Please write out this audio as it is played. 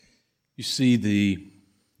You see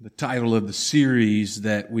the title of the series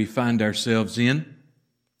that we find ourselves in,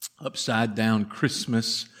 Upside Down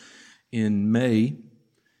Christmas in May.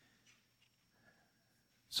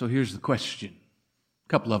 So here's the question. A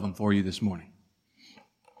couple of them for you this morning.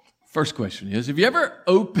 First question is, have you ever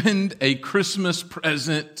opened a Christmas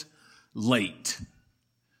present late?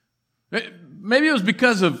 Maybe it was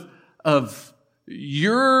because of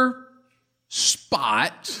your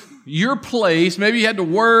spot, your place. Maybe you had to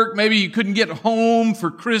work. Maybe you couldn't get home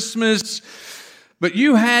for Christmas. But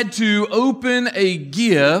you had to open a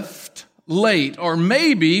gift late. Or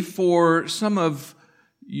maybe for some of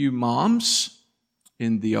you moms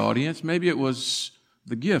in the audience, maybe it was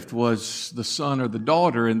the gift was the son or the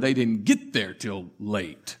daughter and they didn't get there till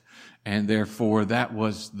late. And therefore that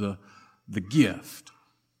was the gift.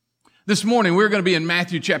 This morning we're going to be in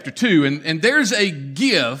Matthew chapter 2 and there's a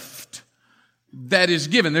gift that is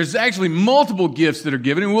given. There's actually multiple gifts that are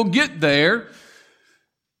given and we'll get there.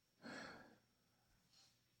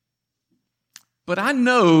 But I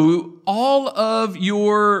know all of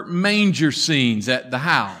your manger scenes at the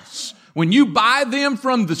house. When you buy them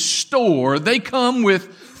from the store, they come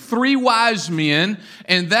with 3 wise men,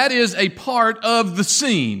 and that is a part of the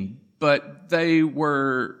scene. But they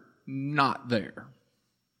were not there.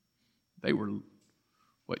 They were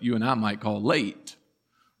what you and I might call late.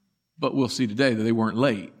 But we'll see today that they weren't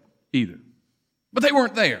late either. But they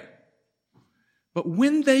weren't there. But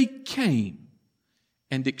when they came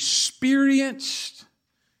and experienced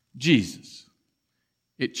Jesus,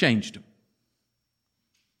 it changed them.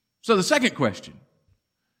 So the second question,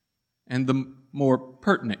 and the more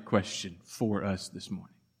pertinent question for us this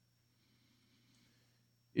morning.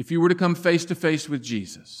 If you were to come face to face with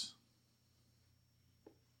Jesus,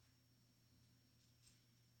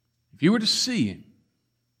 if you were to see Him,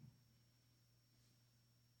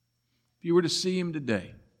 if you were to see Him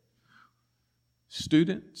today,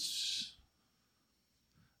 students,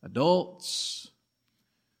 adults,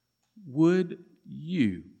 would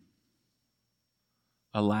you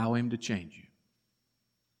allow Him to change you?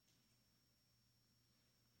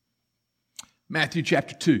 Matthew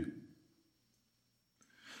chapter 2,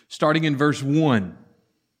 starting in verse 1. Let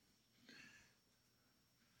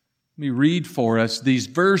me read for us these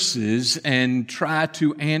verses and try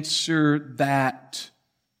to answer that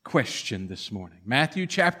question this morning. Matthew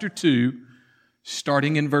chapter 2,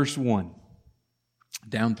 starting in verse 1,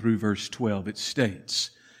 down through verse 12, it states,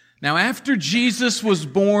 "Now after Jesus was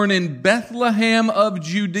born in Bethlehem of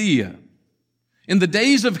Judea, in the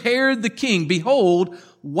days of Herod the king, behold,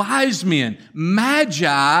 wise men,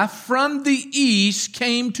 magi from the east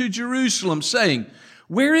came to Jerusalem, saying,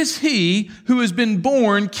 'Where is he who has been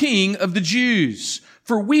born King of the Jews?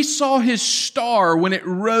 For we saw his star when it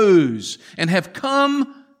rose and have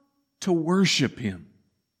come to worship him.'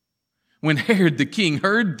 When Herod the king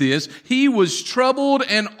heard this, he was troubled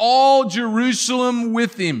and all Jerusalem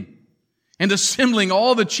with him. And assembling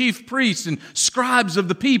all the chief priests and scribes of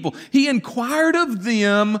the people, he inquired of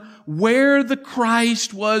them where the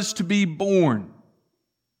Christ was to be born.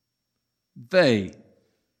 They,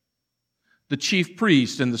 the chief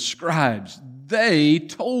priests and the scribes, they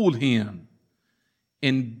told him,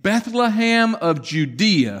 'In Bethlehem of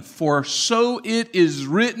Judea, for so it is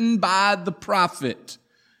written by the prophet.'"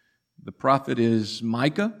 The prophet is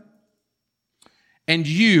Micah. "And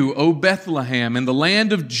you, O Bethlehem, in the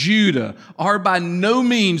land of Judah, are by no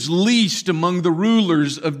means least among the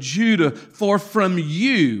rulers of Judah, for from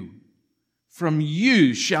you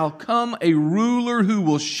shall come a ruler who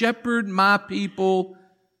will shepherd my people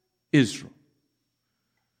Israel."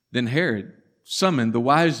 Then Herod summoned the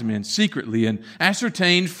wise men secretly and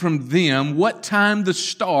ascertained from them what time the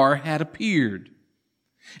star had appeared.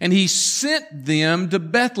 And he sent them to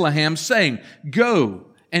Bethlehem, saying,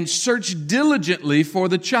 "Go and search diligently for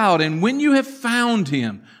the child, and when you have found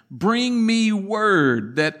him, bring me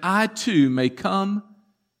word that I too may come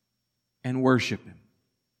and worship him."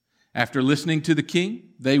 After listening to the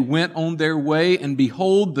king, they went on their way, and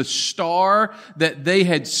behold, the star that they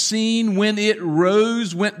had seen when it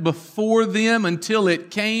rose went before them until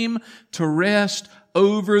it came to rest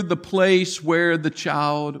over the place where the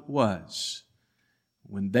child was.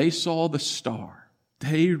 When they saw the star,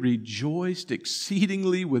 they rejoiced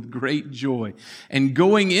exceedingly with great joy. And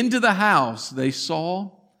going into the house, they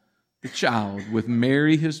saw the child with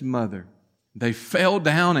Mary his mother. They fell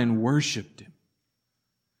down and worshiped him.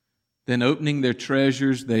 Then opening their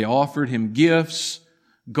treasures, they offered him gifts,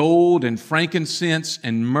 gold and frankincense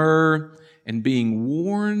and myrrh. And being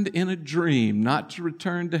warned in a dream not to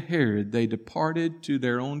return to Herod, they departed to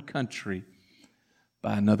their own country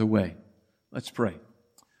by another way. Let's pray.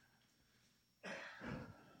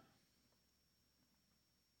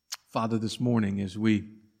 Father, this morning as we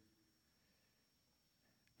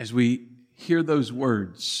hear those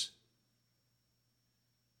words,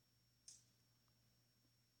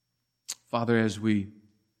 Father, as we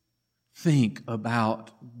think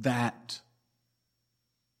about that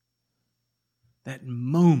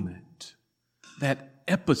moment, that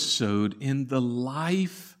episode in the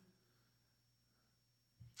life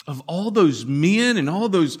of all those men and all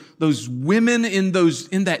those women in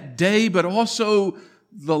that day, but also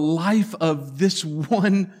the life of this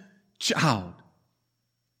one child.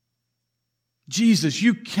 Jesus,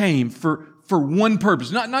 you came for one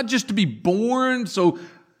purpose, not just to be born so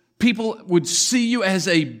people would see you as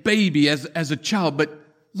a baby, as a child, but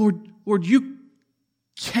Lord, you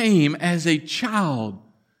came as a child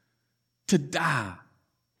to die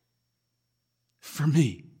for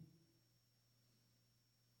me.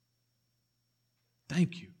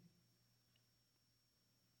 Thank you.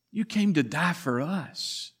 You came to die for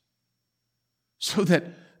us so that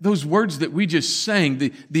those words that we just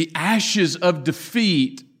sang, the ashes of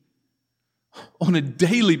defeat on a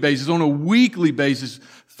daily basis, on a weekly basis,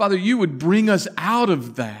 Father, you would bring us out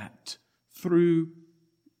of that through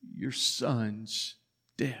your Son's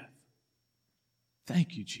death.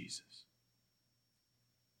 Thank you, Jesus.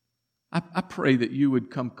 I pray that you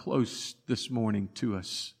would come close this morning to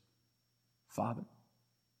us, Father.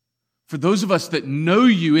 For those of us that know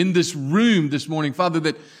you in this room this morning, Father,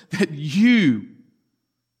 that you,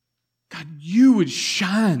 God, you would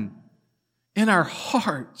shine in our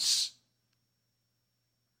hearts.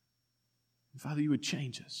 And Father, you would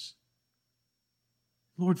change us.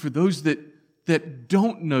 Lord, for those that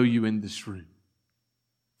don't know you in this room,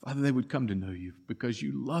 Father, they would come to know you because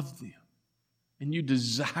you love them and you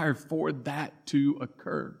desire for that to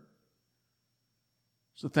occur.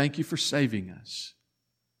 So thank you for saving us.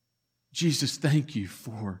 Jesus, thank you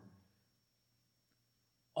for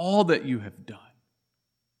all that you have done,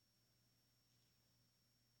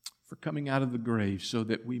 for coming out of the grave so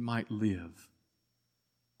that we might live.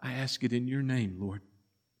 I ask it in your name, Lord.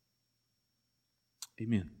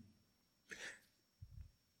 Amen.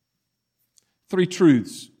 3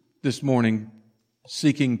 truths this morning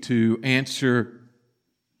seeking to answer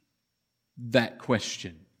that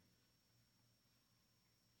question.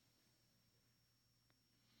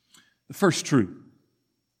 The first truth: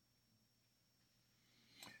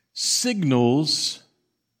 signals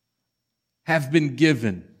have been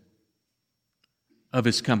given of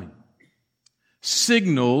His coming.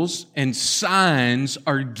 Signals and signs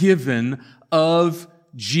are given of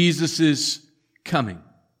Jesus' coming.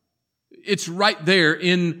 It's right there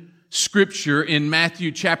in Scripture in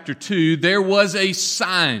Matthew chapter 2. There was a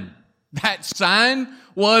sign. That sign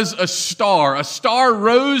was a star. A star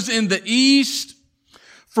rose in the east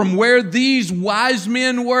from where these wise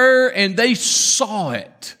men were, and they saw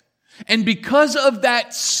it. And because of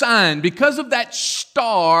that sign, because of that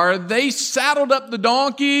star, they saddled up the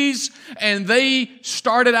donkeys and they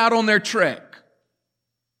started out on their trek.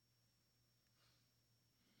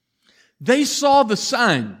 They saw the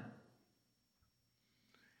sign.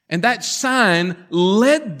 And that sign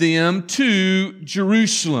led them to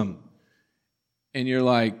Jerusalem. And you're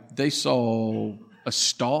like, they saw a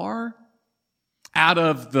star? Out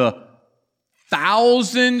of the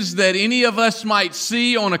thousands that any of us might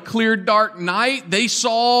see on a clear, dark night, they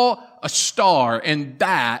saw a star, and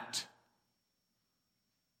that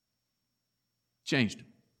changed them.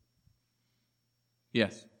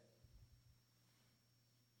 Yes.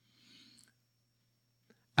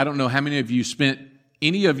 I don't know how many of you spent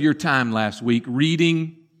any of your time last week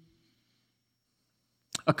reading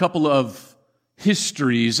a couple of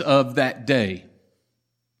histories of that day.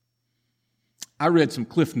 I read some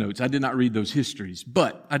Cliff Notes. I did not read those histories,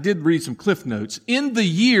 but I did read some Cliff Notes. In the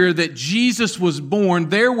year that Jesus was born,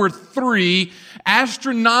 there were 3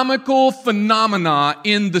 astronomical phenomena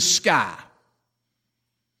in the sky.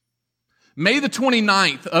 May the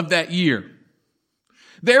 29th of that year,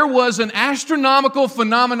 there was an astronomical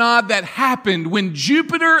phenomenon that happened when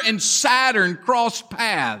Jupiter and Saturn crossed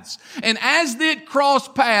paths. And as it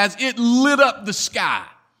crossed paths, it lit up the sky.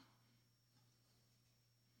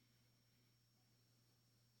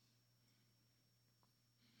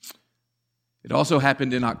 It also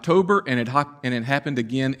happened in October, and it happened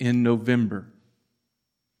again in November.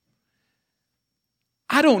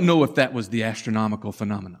 I don't know if that was the astronomical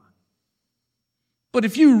phenomenon. But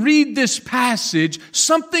if you read this passage,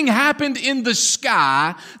 something happened in the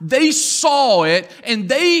sky. They saw it, and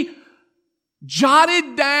they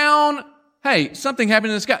jotted down, hey, something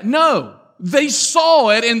happened in the sky. No, they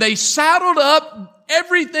saw it, and they saddled up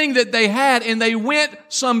everything that they had, and they went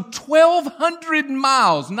some 1,200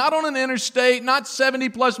 miles, not on an interstate, not 70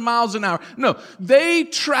 plus miles an hour. No, they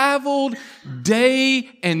traveled day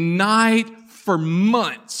and night for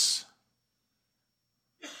months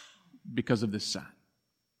because of this sign.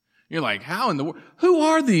 You're like, how in the world? Who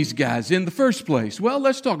are these guys in the first place? Well,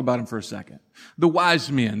 let's talk about them for a second. The wise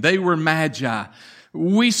men, they were magi.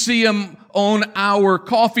 We see them on our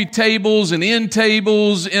coffee tables and end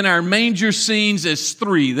tables in our manger scenes as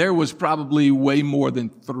 3. There was probably way more than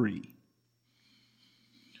 3.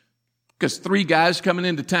 Because 3 guys coming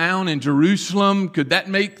into town in Jerusalem, could that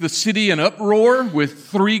make the city an uproar with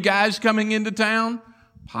 3 guys coming into town?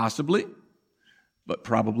 Possibly, but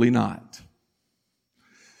probably not.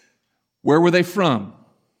 Where were they from?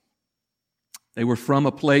 They were from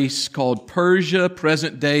a place called Persia,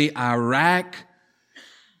 present-day Iraq.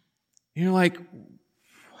 You're like,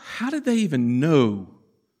 how did they even know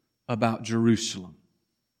about Jerusalem?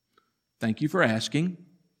 Thank you for asking.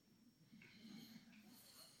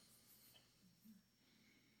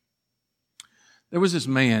 There was this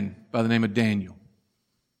man by the name of Daniel.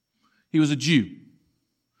 He was a Jew.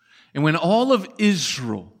 And when all of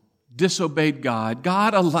Israel disobeyed God,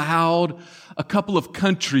 God allowed a couple of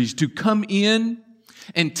countries to come in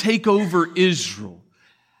and take over Israel.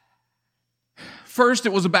 First,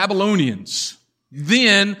 it was the Babylonians.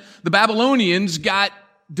 Then the Babylonians got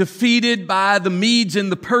defeated by the Medes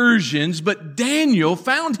and the Persians, but Daniel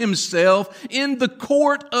found himself in the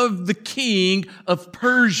court of the king of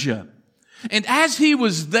Persia. And as he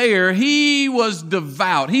was there, he was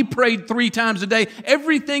devout. He prayed 3 times a day.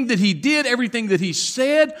 Everything that he did, everything that he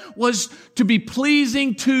said was to be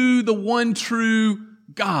pleasing to the one true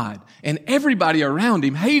God. And everybody around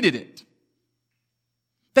him hated it.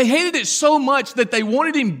 They hated it so much that they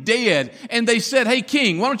wanted him dead. And they said, hey,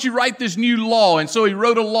 king, why don't you write this new law? And so he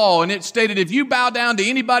wrote a law, and it stated, if you bow down to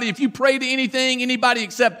anybody, if you pray to anything, anybody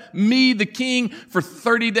except me, the king, for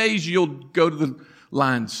 30 days, you'll go to the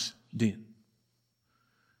lion's den.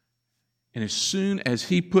 And as soon as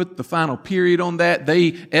he put the final period on that,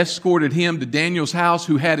 they escorted him to Daniel's house,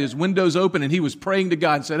 who had his windows open, and he was praying to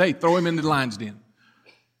God and said, hey, throw him into the lion's den.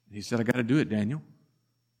 And he said, I got to do it, Daniel.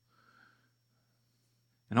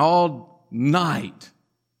 And all night,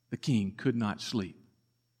 the king could not sleep.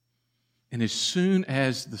 And as soon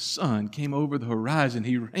as the sun came over the horizon,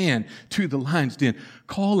 he ran to the lion's den,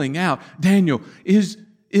 calling out, Daniel, is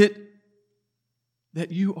it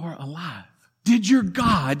that you are alive? Did your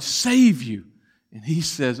God save you? And he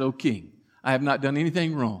says, O king, I have not done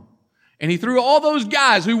anything wrong. And he threw all those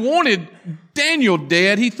guys who wanted Daniel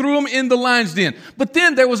dead, he threw them in the lion's den. But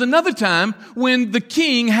then there was another time when the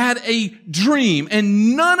king had a dream,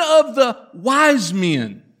 and none of the wise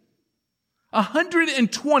men,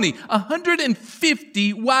 120,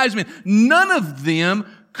 150 wise men, none of them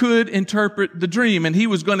could interpret the dream, and he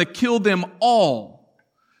was going to kill them all.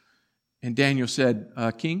 And Daniel said,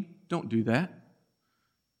 King, don't do that.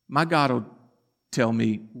 My God will tell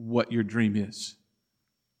me what your dream is.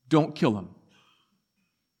 Don't kill them,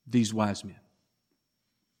 these wise men.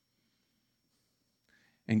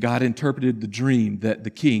 And God interpreted the dream that the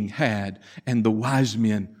king had, and the wise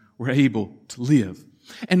men were able to live.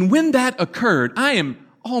 And when that occurred, I am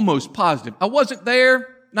almost positive. I wasn't there,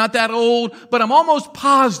 not that old, but I'm almost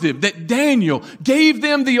positive that Daniel gave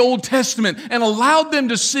them the Old Testament and allowed them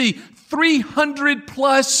to see 300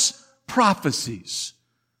 plus prophecies.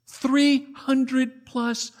 300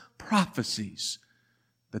 plus prophecies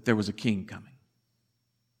that there was a king coming.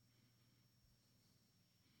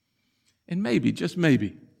 And maybe, just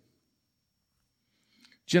maybe,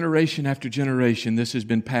 generation after generation, this has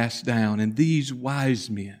been passed down. And these wise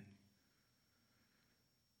men,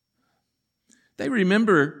 they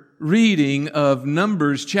remember reading of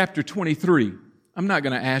Numbers chapter 23. I'm not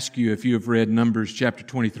going to ask you if you have read Numbers chapter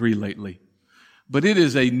 23 lately, but it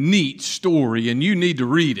is a neat story and you need to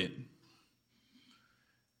read it.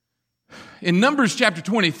 In Numbers chapter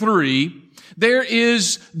 23, there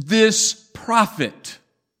is this prophet.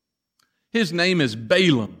 His name is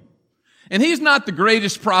Balaam. And he's not the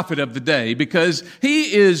greatest prophet of the day because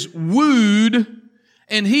he is wooed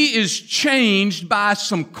and he is changed by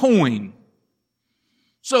some coin.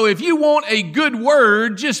 So if you want a good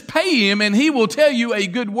word, just pay him and he will tell you a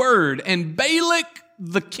good word. And Balak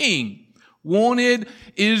the king wanted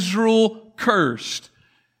Israel cursed.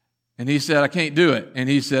 And he said, I can't do it. And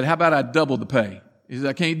he said, how about I double the pay? He said,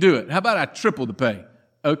 I can't do it. How about I triple the pay?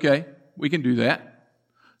 Okay, we can do that.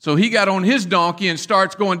 So he got on his donkey and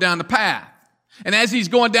starts going down the path. And as he's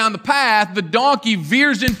going down the path, the donkey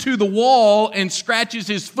veers into the wall and scratches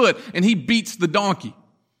his foot, and he beats the donkey.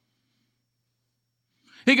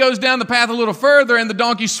 He goes down the path a little further, and the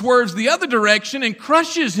donkey swerves the other direction and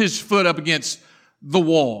crushes his foot up against the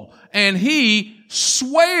wall. And he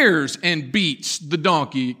swears and beats the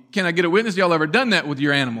donkey. Can I get a witness? Y'all ever done that with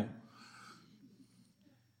your animal?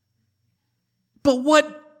 But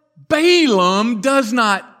what Balaam does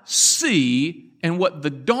not see, and what the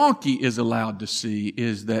donkey is allowed to see,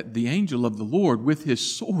 is that the angel of the Lord with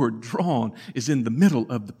his sword drawn is in the middle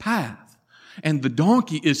of the path. And the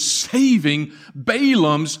donkey is saving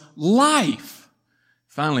Balaam's life.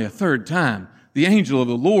 Finally, a third time, the angel of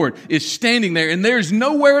the Lord is standing there, and there's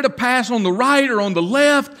nowhere to pass on the right or on the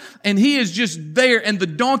left, and he is just there, and the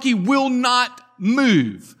donkey will not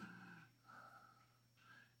move.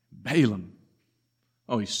 Balaam,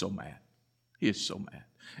 oh, he's so mad. He is so mad.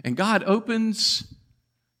 And God opens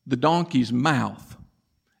the donkey's mouth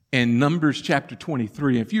in Numbers chapter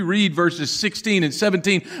 23. If you read verses 16 and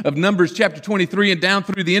 17 of Numbers chapter 23 and down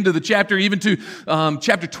through the end of the chapter, even to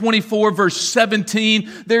chapter 24, verse 17,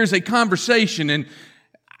 there's a conversation. And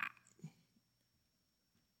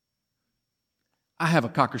I have a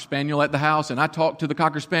Cocker Spaniel at the house, and I talk to the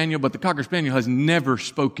Cocker Spaniel, but the Cocker Spaniel has never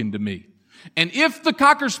spoken to me. And if the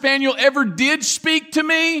Cocker Spaniel ever did speak to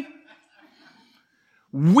me,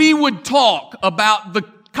 we would talk about the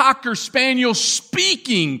Cocker Spaniel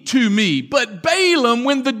speaking to me. But Balaam,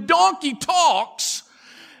 when the donkey talks,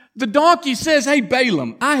 the donkey says, "Hey,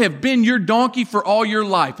 Balaam, I have been your donkey for all your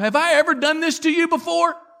life. Have I ever done this to you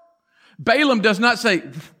before?" Balaam does not say,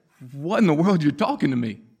 "What in the world are you talking to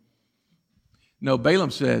me?" No,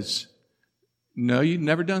 Balaam says, "No, you've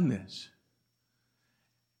never done this."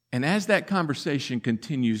 And as that conversation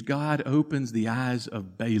continues, God opens the eyes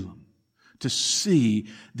of Balaam to see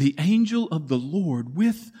the angel of the Lord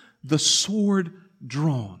with the sword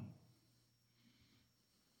drawn.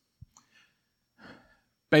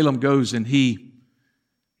 Balaam goes and he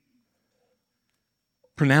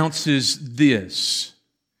pronounces this.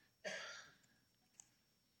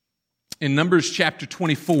 In Numbers chapter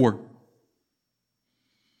 24,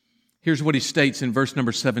 here's what he states in verse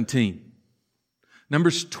number 17.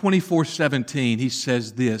 Numbers 24:17, he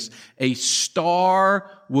says this: "A star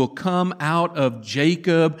will come out of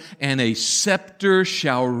Jacob, and a scepter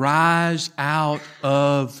shall rise out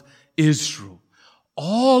of Israel."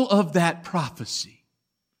 All of that prophecy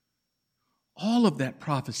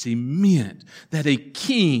meant that a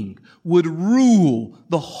king would rule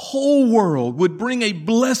the whole world, would bring a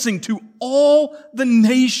blessing to all the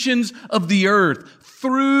nations of the earth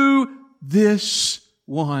through this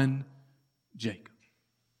one Jacob.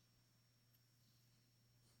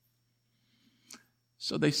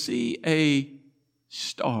 So they see a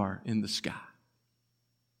star in the sky,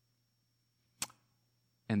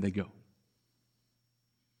 and they go. Do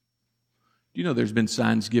you know there's been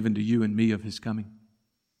signs given to you and me of His coming?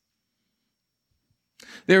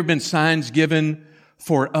 There have been signs given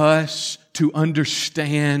for us to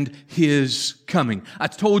understand His coming. I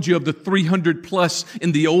told you of the 300 plus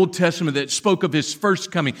in the Old Testament that spoke of His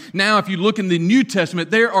first coming. Now, if you look in the New Testament,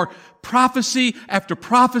 there are prophecy after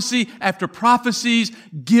prophecy after prophecies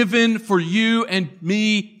given for you and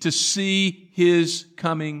me to see His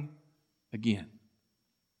coming again.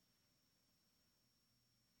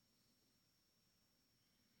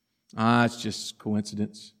 It's just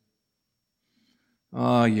coincidence.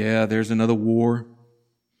 Oh, yeah, there's another war.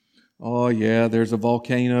 Oh, yeah, there's a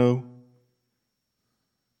volcano.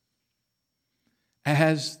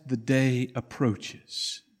 As the day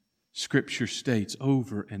approaches, Scripture states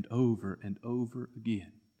over and over and over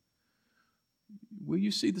again, will you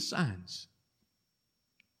see the signs?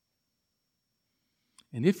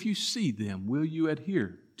 And if you see them, will you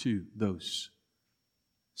adhere to those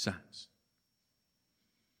signs?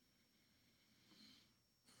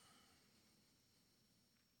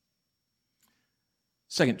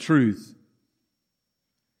 Second truth,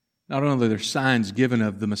 not only are there signs given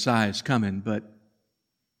of the Messiah's coming, but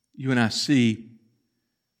you and I see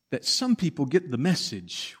that some people get the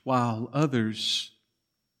message while others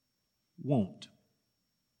won't.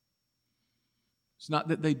 It's not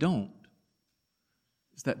that they don't,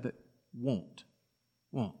 it's that they won't.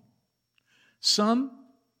 Some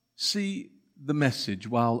see the message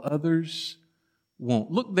while others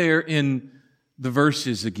won't. Look there in the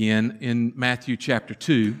verses again in Matthew chapter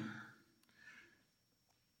 2.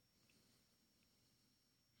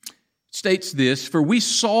 It states this: "For we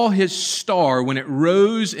saw His star when it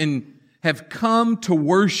rose and have come to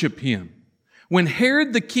worship Him. When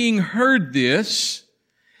Herod the king heard this,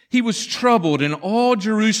 he was troubled, and all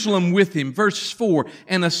Jerusalem with him." Verse 4,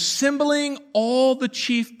 "And assembling all the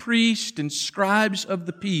chief priests and scribes of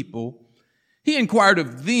the people, he inquired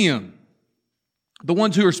of them," the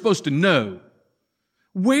ones who are supposed to know,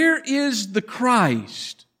 Where is the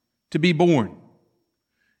Christ to be born?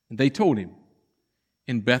 And they told him,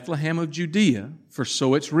 in Bethlehem of Judea, for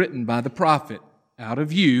so it's written by the prophet, out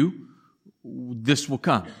of you this will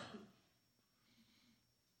come.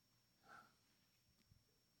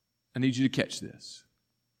 I need you to catch this.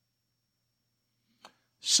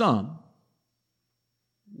 Some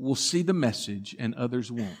will see the message and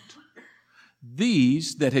others won't.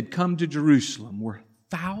 These that had come to Jerusalem were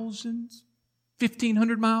thousands,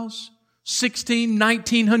 1,500 miles,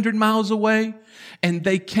 1,900 miles away, and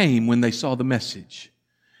they came when they saw the message.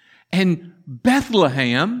 And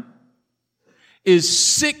Bethlehem is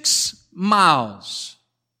 6 miles.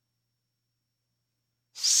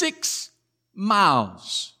 6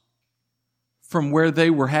 miles from where they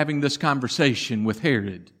were having this conversation with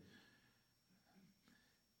Herod.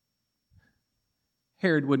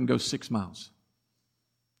 Herod wouldn't go 6 miles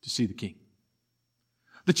to see the king.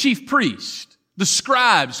 The chief priest, the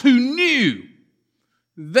scribes who knew,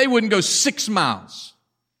 they wouldn't go 6 miles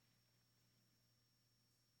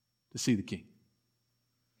to see the king.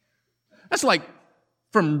 That's like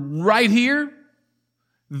from right here,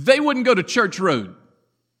 they wouldn't go to Church Road.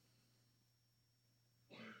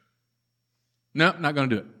 No, not going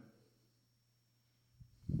to do it.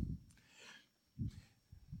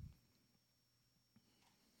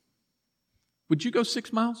 Would you go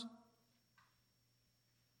 6 miles?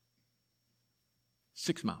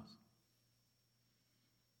 6 miles.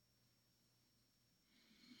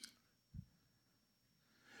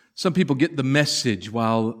 Some people get the message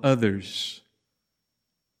while others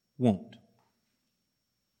won't.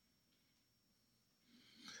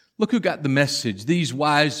 Look who got the message. These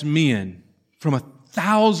wise men from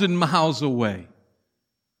 1,000 miles away.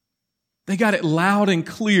 They got it loud and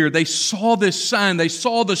clear. They saw this sign. They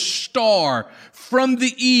saw the star from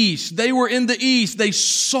the east. They were in the east. They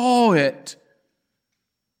saw it.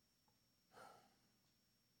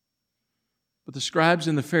 But the scribes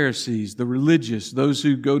and the Pharisees, the religious, those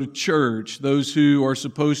who go to church, those who are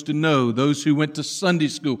supposed to know, those who went to Sunday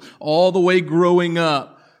school all the way growing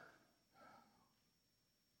up,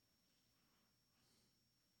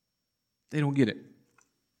 they don't get it.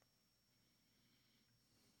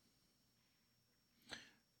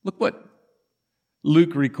 Look what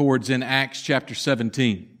Luke records in Acts chapter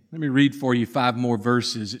 17. Let me read for you 5 more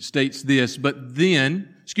verses. It states this, being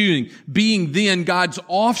then God's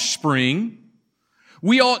offspring,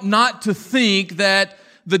 we ought not to think that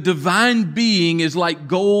the divine being is like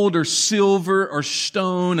gold or silver or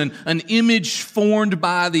stone, an image formed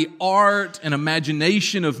by the art and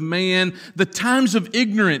imagination of man. The times of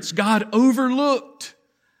ignorance God overlooked.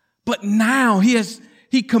 But now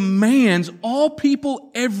He commands all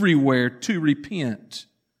people everywhere to repent,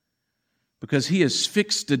 because He has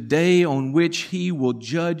fixed a day on which He will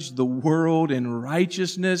judge the world in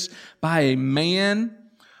righteousness by a man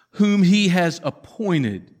whom He has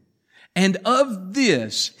appointed. And of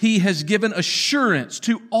this He has given assurance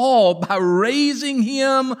to all by raising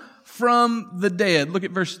Him from the dead. Look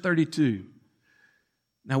at verse 32.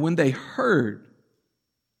 Now when they heard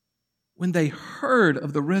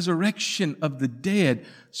of the resurrection of the dead,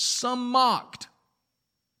 some mocked.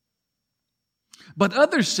 But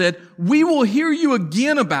others said, we will hear you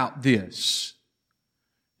again about this.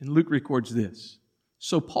 And Luke records this.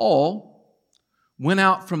 So Paul went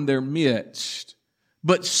out from their midst,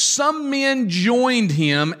 but some men joined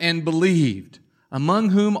him and believed, among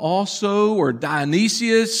whom also were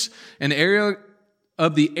Dionysius, an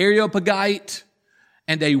of the Areopagite,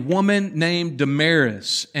 and a woman named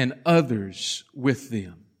Damaris, and others with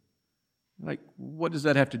them. Like, what does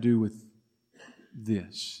that have to do with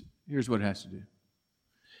this? Here's what it has to do.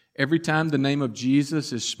 Every time the name of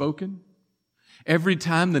Jesus is spoken, every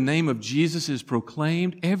time the name of Jesus is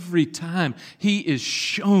proclaimed, every time He is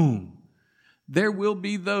shown, there will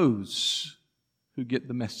be those who get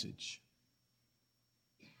the message.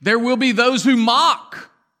 There will be those who mock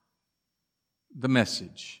the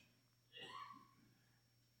message.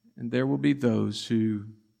 And there will be those who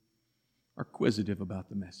are quizzitive about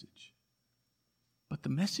the message. But the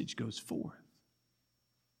message goes forth.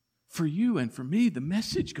 For you and for me, the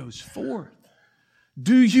message goes forth.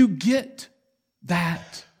 Do you get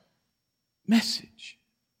that message?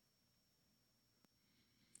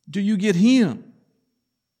 Do you get Him?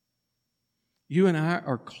 You and I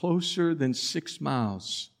are closer than 6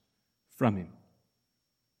 miles from Him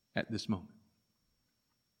at this moment.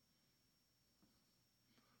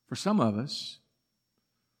 For some of us,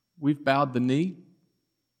 we've bowed the knee,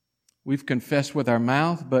 we've confessed with our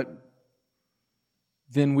mouth, but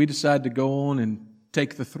then we decide to go on and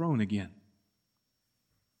take the throne again.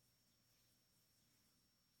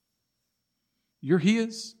 You're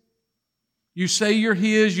His. You say you're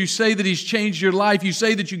His. You say that He's changed your life. You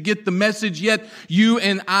say that you get the message, yet you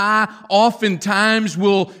and I oftentimes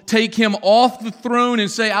will take Him off the throne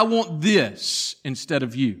and say, I want this instead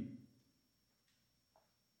of you.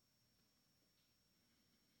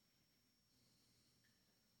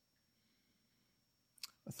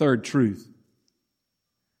 A third truth,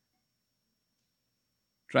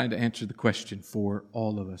 trying to answer the question for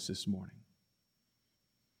all of us this morning.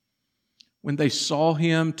 When they saw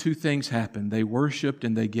Him, two things happened. They worshiped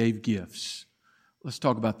and they gave gifts. Let's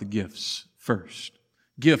talk about the gifts first.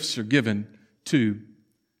 Gifts are given to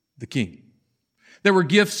the King. There were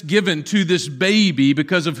gifts given to this baby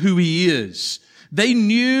because of who He is. They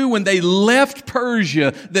knew when they left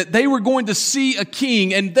Persia that they were going to see a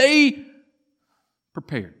king, and they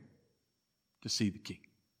prepared to see the king.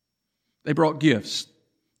 They brought gifts.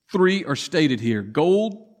 3 are stated here: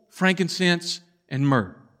 gold, frankincense, and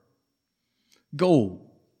myrrh. Gold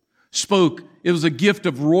it was a gift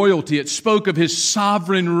of royalty. It spoke of His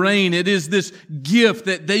sovereign reign. It is this gift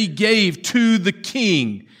that they gave to the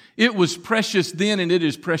king. It was precious then and it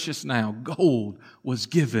is precious now. Gold was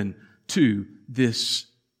given to this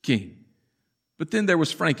king. But then there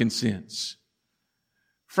was frankincense.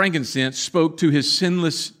 Frankincense spoke to His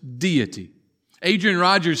sinless deity. Adrian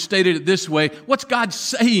Rogers stated it this way: what's God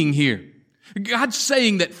saying here? God's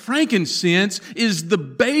saying that frankincense is the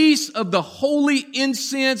base of the holy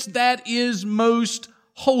incense that is most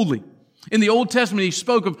holy. In the Old Testament, He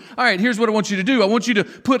spoke of, all right, here's what I want you to do. I want you to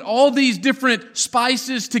put all these different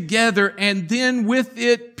spices together and then with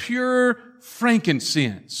it pure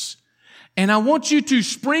frankincense. And I want you to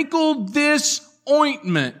sprinkle this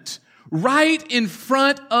ointment right in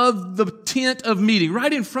front of the tent of meeting,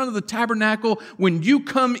 right in front of the tabernacle when you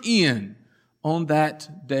come in on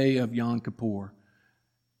that day of Yom Kippur.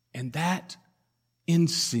 And that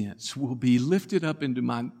incense will be lifted up into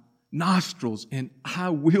my nostrils, and I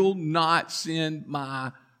will not send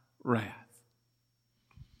my wrath.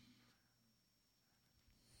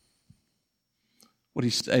 What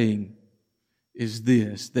He's saying is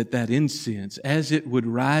this, that incense, as it would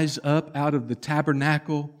rise up out of the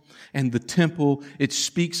tabernacle and the temple, it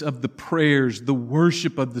speaks of the prayers, the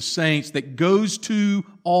worship of the saints that goes to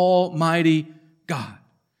Almighty God.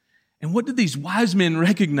 And what did these wise men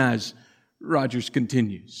recognize? Rogers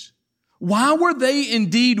continues. Why were they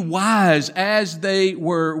indeed wise as they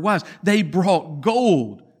were wise? They brought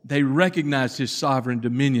gold. They recognized His sovereign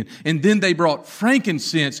dominion. And then they brought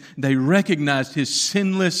frankincense. They recognized His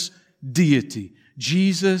sinless deity.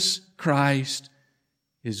 Jesus Christ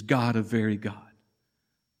is God of very God.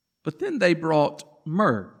 But then they brought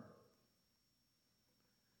myrrh.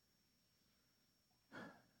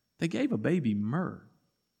 They gave a baby myrrh.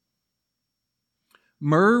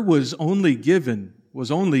 Myrrh was only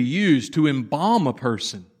used to embalm a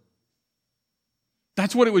person.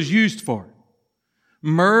 That's what it was used for.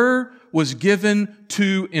 Myrrh was given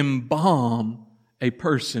to embalm a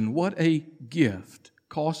person. What a gift.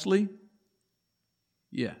 Costly?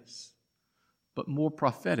 Yes. But more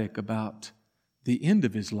prophetic about the end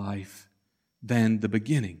of His life than the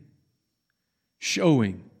beginning.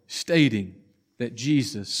 Stating that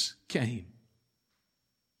Jesus came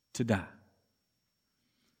to die.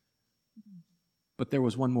 But there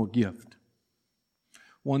was one more gift.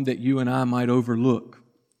 One that you and I might overlook.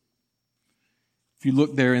 If you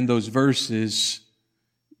look there in those verses,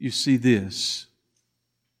 you see this.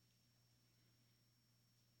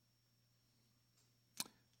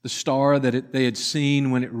 The star that they had seen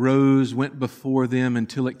when it rose went before them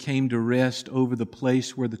until it came to rest over the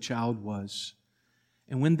place where the child was.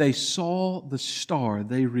 And when they saw the star,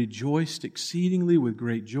 they rejoiced exceedingly with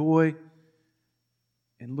great joy.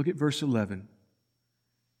 And look at verse 11.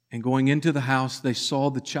 And going into the house, they saw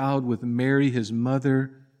the child with Mary, His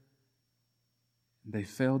mother. And they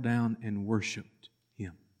fell down and worshiped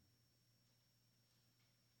Him.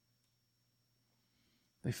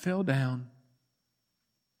 They fell down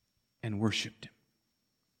and worshiped Him.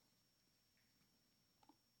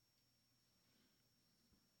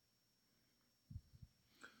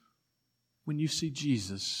 When you see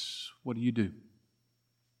Jesus, what do?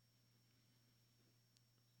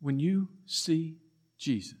 When you see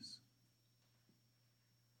Jesus,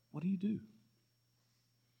 what do? Do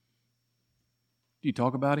you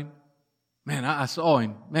talk about Him? Man, I saw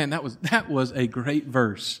Him. Man, that was a great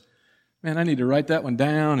verse. Man, I need to write that one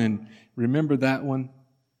down and remember that one.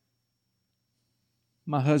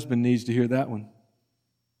 My husband needs to hear that one.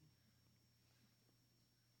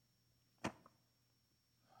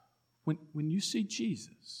 When you see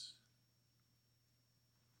Jesus,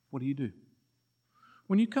 what do?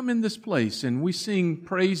 When you come in this place and we sing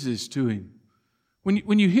praises to Him,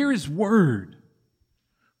 When you hear His Word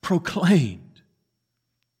proclaimed,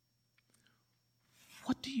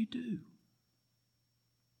 what do you do?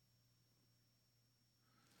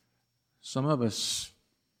 Some of us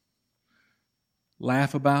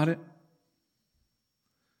laugh about it.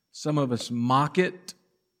 Some of us mock it.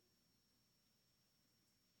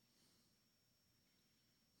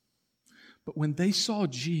 But when they saw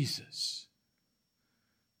Jesus,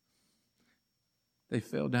 they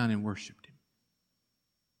fell down and worshiped Him.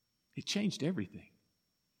 It changed everything.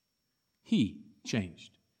 He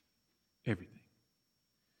changed everything.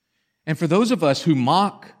 And for those of us who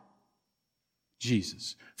mock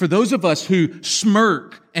Jesus, for those of us who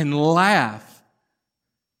smirk and laugh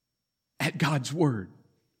at God's Word,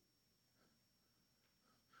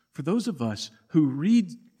 for those of us who read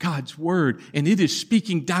God's Word and it is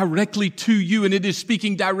speaking directly to you and it is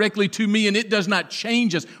speaking directly to me and it does not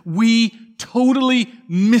change us, we totally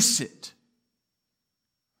miss it.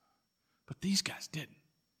 But these guys didn't.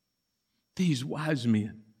 These wise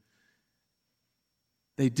men,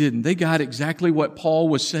 they didn't. They got exactly what Paul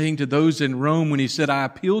was saying to those in Rome when he said, I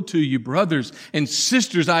appeal to you, brothers and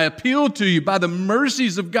sisters, I appeal to you by the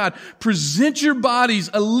mercies of God. Present your bodies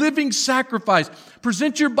a living sacrifice.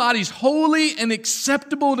 Present your bodies holy and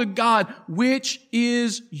acceptable to God, which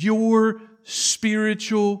is your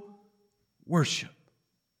spiritual worship.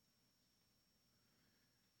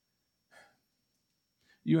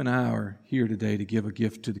 You and I are here today to give a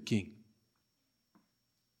gift to the King.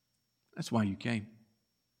 That's why you came.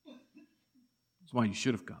 That's why you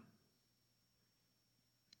should have come.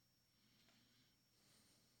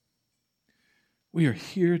 We are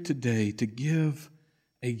here today to give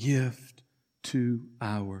a gift to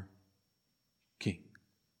our King.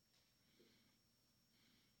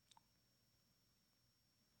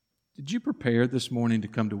 Did you prepare this morning to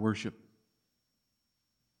come to worship?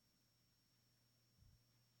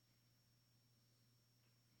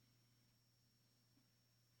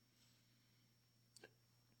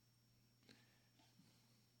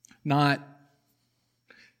 Not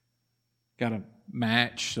got a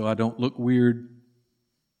match so I don't look weird.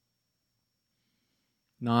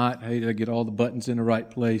 Not, hey, did I get all the buttons in the right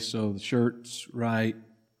place so the shirt's right,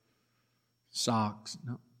 socks.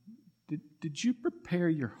 No. Did you prepare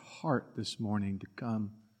your heart this morning to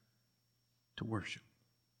come to worship?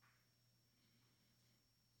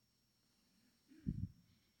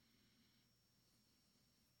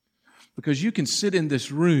 Because you can sit in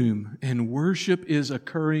this room and worship is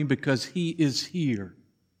occurring because He is here.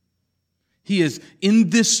 He is in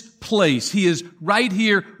this place. He is right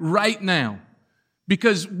here, right now.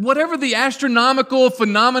 Because whatever the astronomical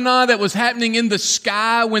phenomena that was happening in the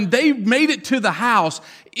sky, when they made it to the house,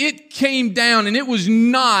 it came down and it was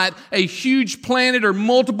not a huge planet or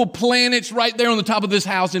multiple planets right there on the top of this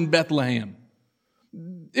house in Bethlehem.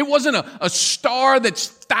 It wasn't a star that's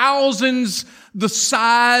thousands the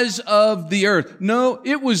size of the earth. No,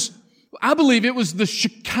 it was, I believe it was the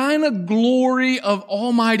Shekinah glory of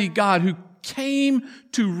Almighty God who came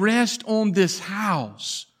to rest on this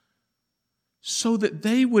house so that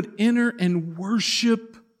they would enter and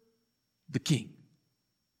worship the King.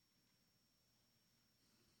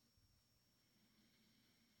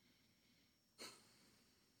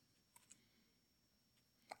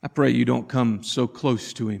 I pray you don't come so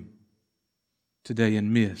close to Him today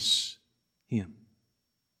and miss Him.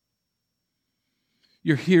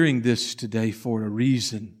 You're hearing this today for a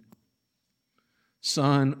reason.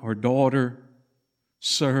 Son or daughter,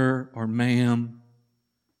 sir or ma'am,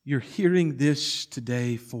 you're hearing this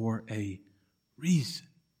today for a reason.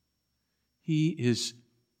 He is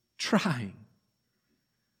trying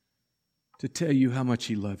to tell you how much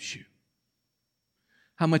He loves you.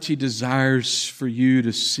 How much He desires for you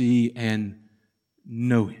to see and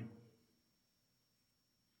know Him.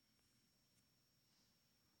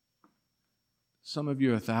 Some of you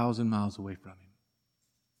are 1,000 miles away from Him.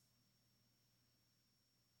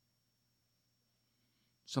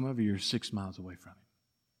 Some of you are 6 miles away from Him.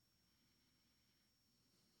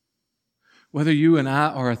 Whether you and I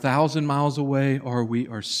are 1,000 miles away or we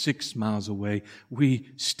are 6 miles away,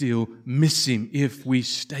 we still miss Him if we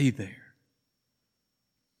stay there.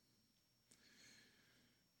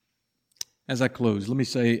 As I close, let me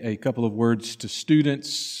say a couple of words to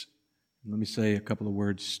students. Let me say a couple of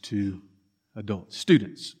words to adults.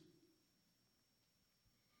 Students.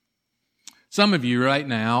 Some of you right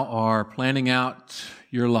now are planning out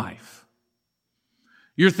your life.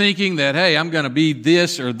 You're thinking that, hey, I'm going to be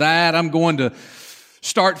this or that. I'm going to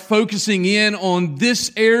start focusing in on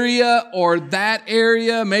this area or that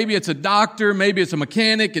area. Maybe it's a doctor, maybe it's a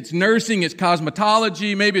mechanic, it's nursing, it's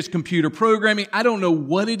cosmetology, maybe it's computer programming. I don't know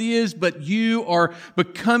what it is, but you are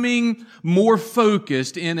becoming more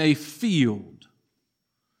focused in a field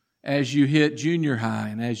as you hit junior high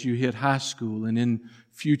and as you hit high school and in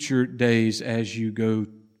future days as you go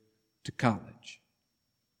to college.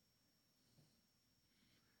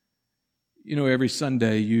 You know, every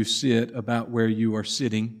Sunday you sit about where you are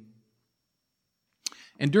sitting.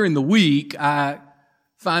 And during the week, I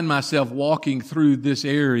find myself walking through this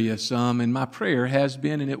area some, and my prayer has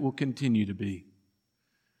been, and it will continue to be,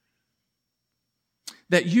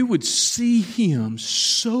 that you would see Him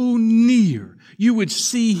so near, you would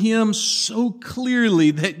see Him so clearly,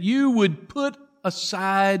 that you would put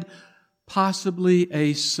aside possibly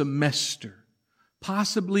a semester,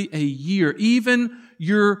 possibly a year, even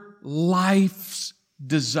your life's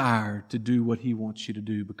desire to do what He wants you to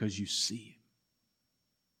do because you see Him.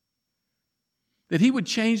 That He would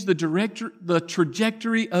change the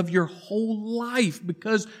trajectory of your whole life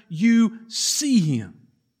because you see Him.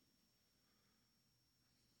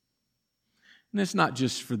 And it's not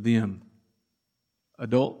just for them,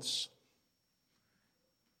 adults.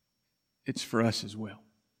 It's for us as well.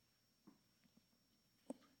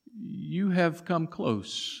 You have come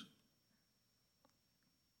close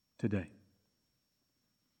today.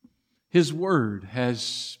 His word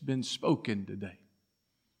has been spoken today.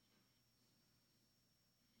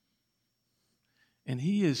 And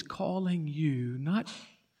He is calling you not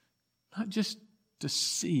just to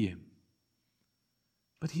see Him,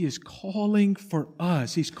 but He is calling for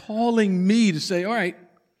us. He's calling me to say, all right,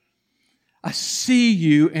 I see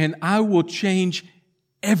you and I will change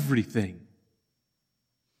everything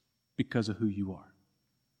because of who you are.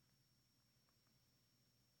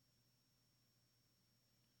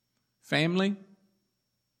 Family,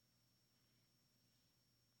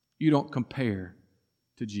 you don't compare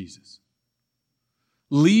to Jesus.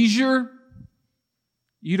 Leisure,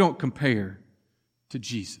 you don't compare to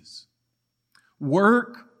Jesus.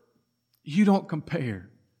 Work, you don't compare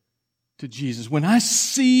to Jesus. When I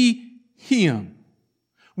see Him,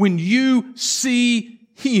 when you see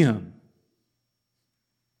Him,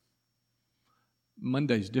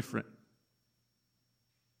 Monday's different.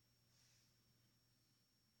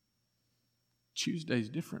 Tuesday's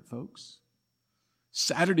different, folks.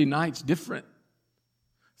 Saturday night's different.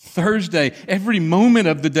 Thursday, every moment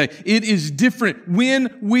of the day, it is different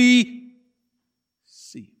when we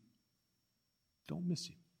see Him. Don't miss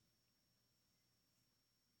Him.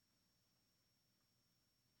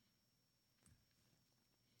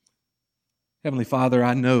 Heavenly Father,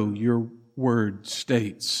 I know Your word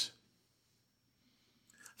states.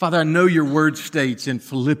 Father, I know Your word states in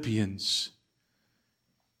Philippians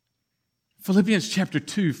chapter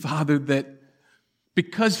 2, Father, that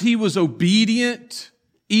because He was obedient,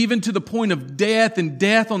 even to the point of death and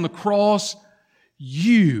death on the cross,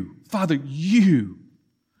 You, Father, You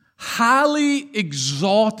highly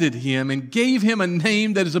exalted Him and gave Him a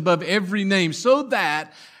name that is above every name, so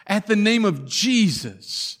that at the name of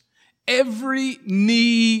Jesus, every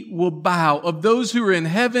knee will bow of those who are in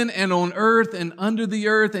heaven and on earth and under the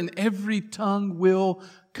earth, and every tongue will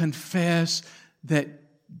confess that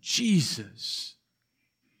Jesus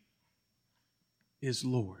is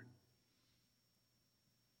Lord.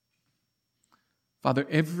 Father,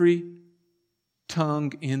 every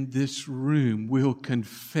tongue in this room will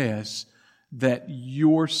confess that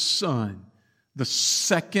Your Son, the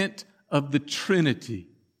second of the Trinity,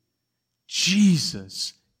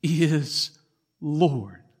 Jesus, is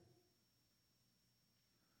Lord.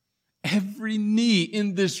 Every knee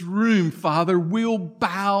in this room, Father, will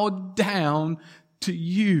bow down to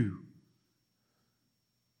You.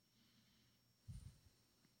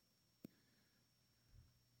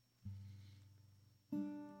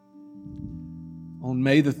 On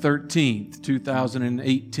May the 13th,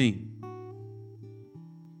 2018,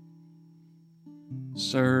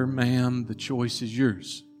 sir, ma'am, the choice is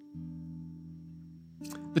yours.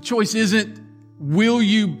 The choice isn't, will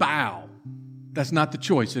you bow? That's not the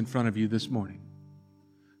choice in front of you this morning.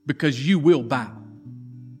 Because you will bow.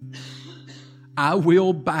 I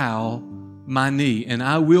will bow my knee and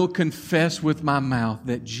I will confess with my mouth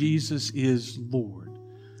that Jesus is Lord.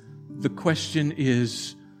 The question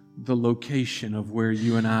is the location of where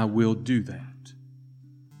you and I will do that.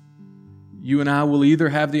 You and I will either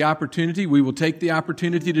have the opportunity, we will take the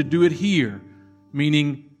opportunity to do it here,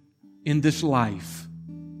 meaning in this life,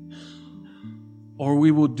 or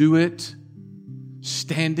we will do it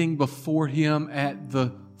standing before Him at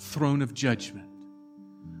the throne of judgment,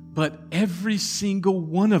 But every single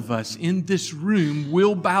one of us in this room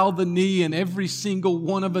will bow the knee, and every single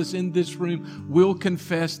one of us in this room will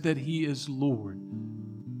confess that He is Lord.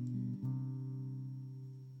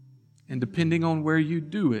 And depending on where you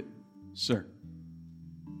do it, sir,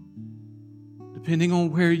 depending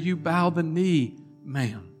on where you bow the knee,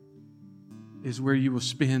 ma'am, is where you will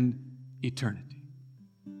spend eternity.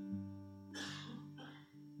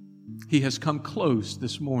 He has come close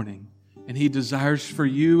this morning, and He desires for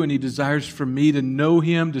you and He desires for me to know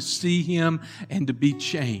Him, to see Him, and to be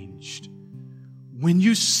changed. When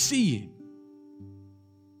you see Him,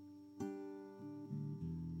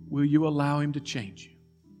 will you allow Him to change you?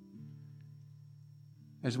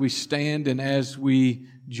 As we stand and as we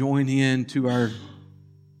join in to our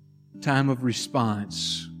time of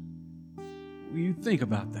response, will you think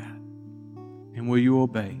about that? And will you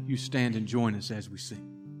obey? You stand and join us as we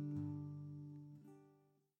sing.